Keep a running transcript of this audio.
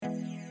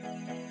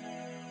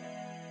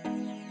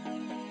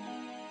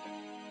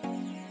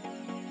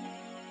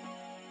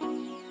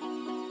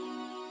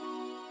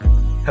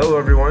Hello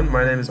everyone,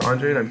 my name is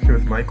Andre and I'm here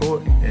with Michael,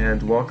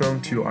 and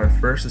welcome to our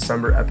first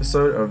December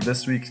episode of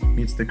This Week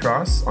Meets the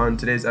Cross. On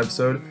today's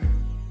episode,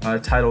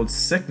 titled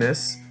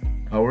Sickness,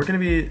 we're going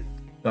to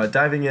be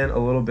diving in a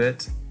little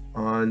bit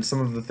on some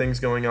of the things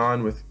going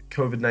on with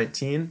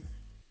COVID-19,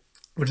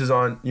 which is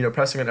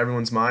pressing on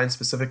everyone's mind.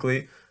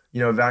 Specifically,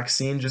 a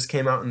vaccine just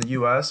came out in the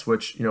US,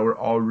 which, we're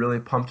all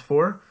really pumped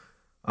for.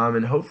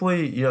 And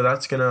hopefully,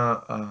 that's going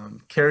to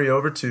carry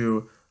over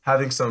to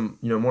having some,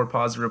 more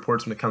positive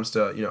reports when it comes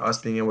to,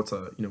 us being able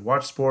to,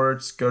 watch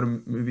sports, go to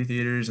movie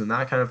theaters and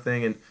that kind of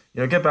thing, and,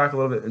 get back a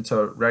little bit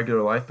into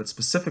regular life. But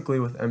specifically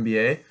with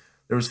NBA,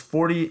 there was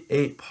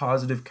 48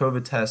 positive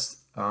COVID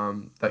tests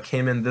that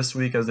came in this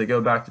week as they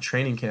go back to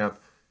training camp.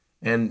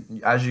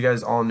 And as you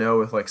guys all know,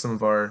 with like some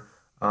of our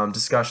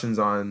discussions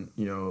on,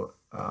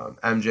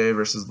 MJ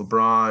versus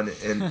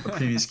LeBron in a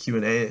previous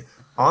Q&A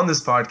on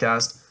this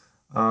podcast,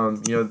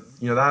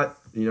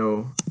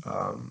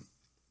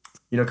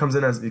 comes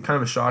in as kind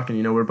of a shock,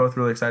 and we're both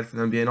really excited for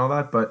the NBA and all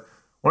that. But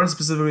I wanted to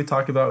specifically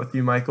talk about with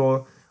you,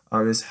 Michael,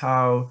 is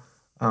how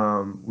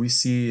we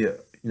see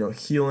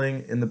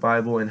healing in the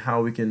Bible and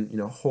how we can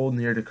hold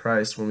near to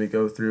Christ when we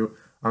go through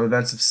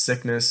events of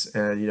sickness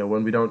and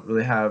when we don't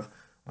really have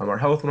our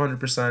health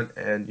 100%,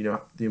 and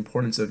the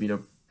importance of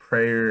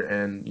prayer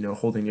and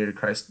holding near to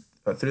Christ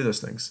through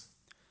those things.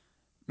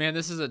 Man,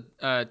 this is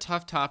a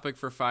tough topic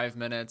for 5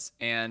 minutes,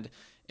 and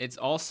it's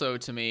also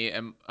to me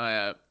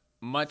a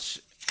much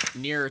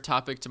nearer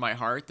topic to my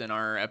heart than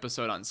our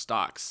episode on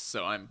stocks.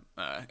 So I'm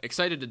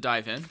excited to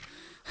dive in.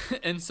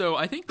 And so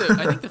I think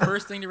the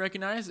first thing to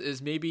recognize is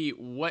maybe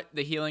what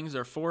the healings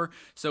are for.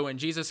 So when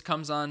Jesus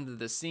comes on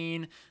the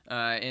scene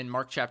in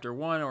Mark chapter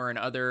 1 or in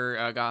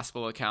other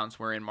gospel accounts,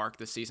 we're in Mark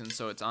this season,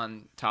 so it's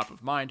on top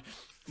of mind.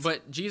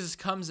 But Jesus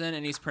comes in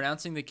and he's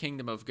pronouncing the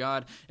kingdom of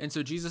God. And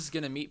so Jesus is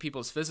going to meet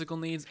people's physical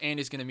needs, and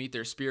he's going to meet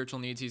their spiritual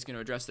needs. He's going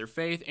to address their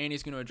faith, and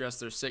he's going to address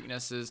their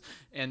sicknesses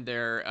and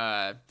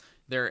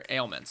their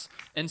ailments.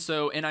 And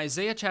so in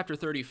Isaiah chapter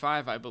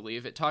 35, I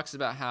believe, it talks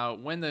about how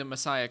when the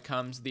Messiah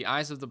comes, the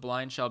eyes of the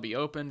blind shall be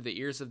opened, the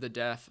ears of the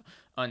deaf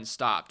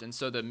unstopped. And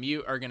so the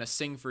mute are going to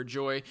sing for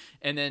joy.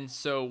 And then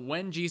so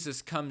when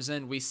Jesus comes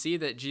in, we see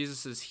that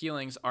Jesus's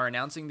healings are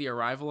announcing the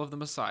arrival of the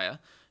Messiah,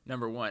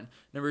 number one.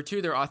 Number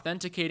two, they're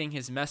authenticating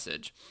his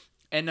message.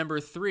 And number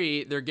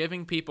three, they're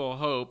giving people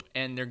hope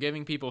and they're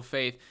giving people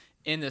faith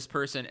in this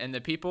person. And the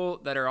people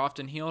that are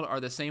often healed are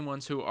the same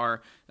ones who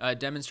are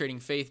demonstrating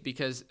faith,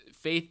 because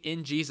faith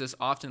in Jesus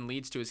often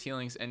leads to his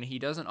healings, and he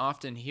doesn't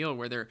often heal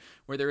where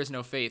there is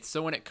no faith.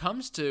 So when it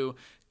comes to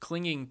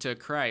clinging to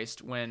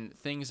Christ when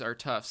things are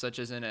tough, such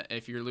as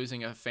if you're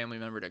losing a family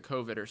member to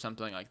COVID or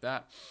something like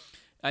that,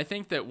 I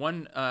think that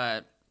one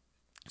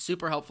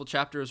super helpful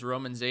chapter is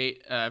Romans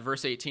 8,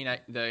 verse 18.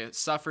 The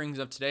sufferings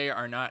of today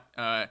are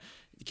not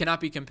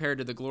cannot be compared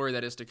to the glory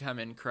that is to come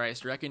in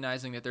Christ,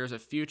 recognizing that there's a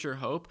future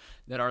hope,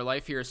 that our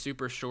life here is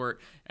super short,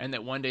 and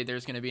that one day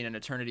there's going to be an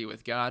eternity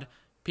with God.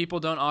 People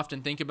don't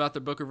often think about the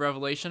book of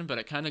Revelation, but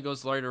it kind of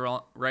goes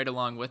right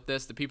along with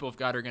this. The people of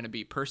God are going to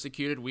be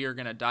persecuted. We are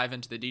going to dive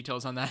into the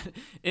details on that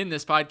in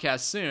this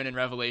podcast soon in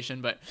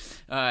Revelation, but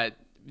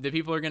the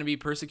people are going to be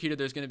persecuted.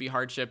 There's going to be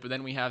hardship, but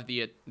then we have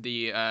the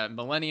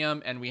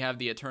millennium, and we have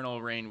the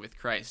eternal reign with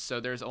Christ. So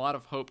there's a lot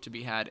of hope to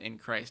be had in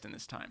Christ in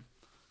this time.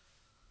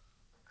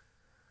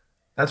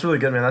 That's really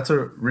good, man. That's a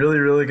really,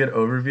 really good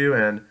overview.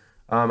 And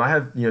I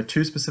have,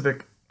 two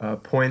specific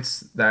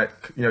points that,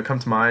 come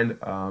to mind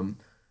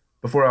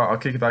before I'll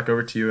kick it back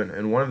over to you.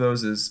 And one of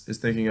those is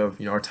thinking of,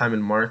 our time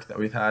in Mark that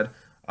we've had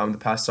the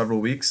past several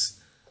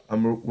weeks,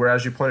 where,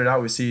 as you pointed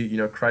out, we see,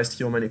 Christ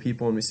heal many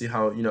people, and we see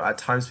how, at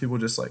times people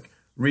just like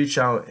reach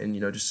out and,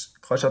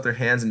 just clutch out their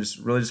hands and just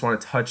really just want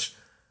to touch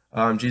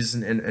Jesus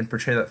and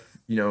portray that,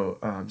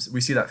 we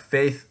see that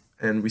faith,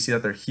 and we see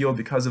that they're healed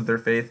because of their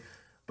faith.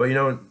 But,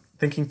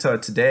 thinking to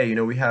today,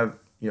 we have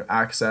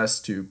access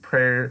to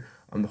prayer,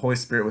 the Holy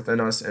Spirit within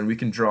us, and we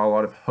can draw a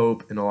lot of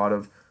hope and a lot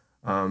of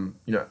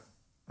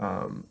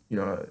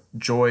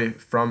joy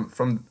from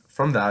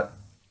that,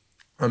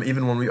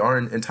 even when we are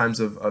in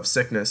times of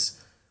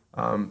sickness,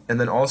 and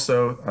then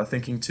also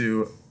thinking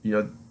to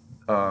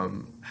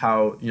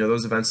how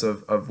those events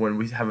of when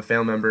we have a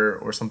family member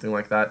or something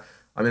like that,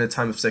 in a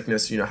time of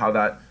sickness, how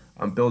that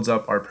builds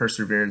up our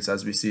perseverance,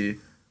 as we see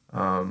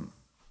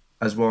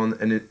as well in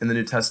the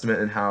New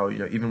Testament, and how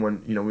even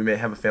when we may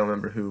have a family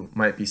member who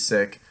might be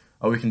sick,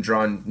 we can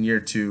draw near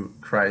to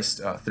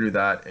Christ through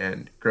that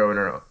and grow in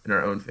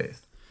our own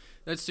faith.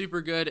 That's super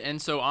good. And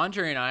so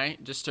Andre and I,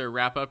 just to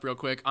wrap up real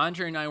quick,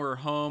 Andre and I were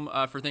home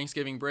for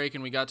Thanksgiving break,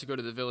 and we got to go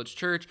to the Village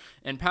Church,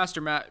 and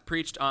Pastor Matt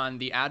preached on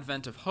the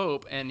advent of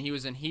hope, and he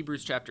was in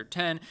Hebrews chapter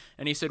 10,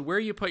 and he said, where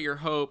you put your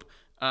hope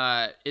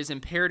is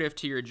imperative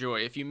to your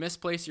joy. If you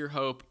misplace your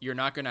hope, you're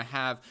not going to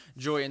have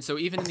joy. And so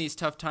even in these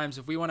tough times,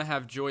 if we want to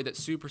have joy that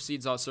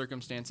supersedes all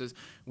circumstances,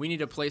 we need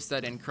to place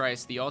that in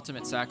Christ, the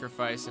ultimate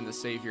sacrifice and the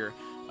Savior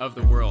of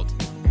the world.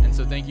 And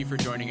so thank you for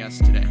joining us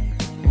today.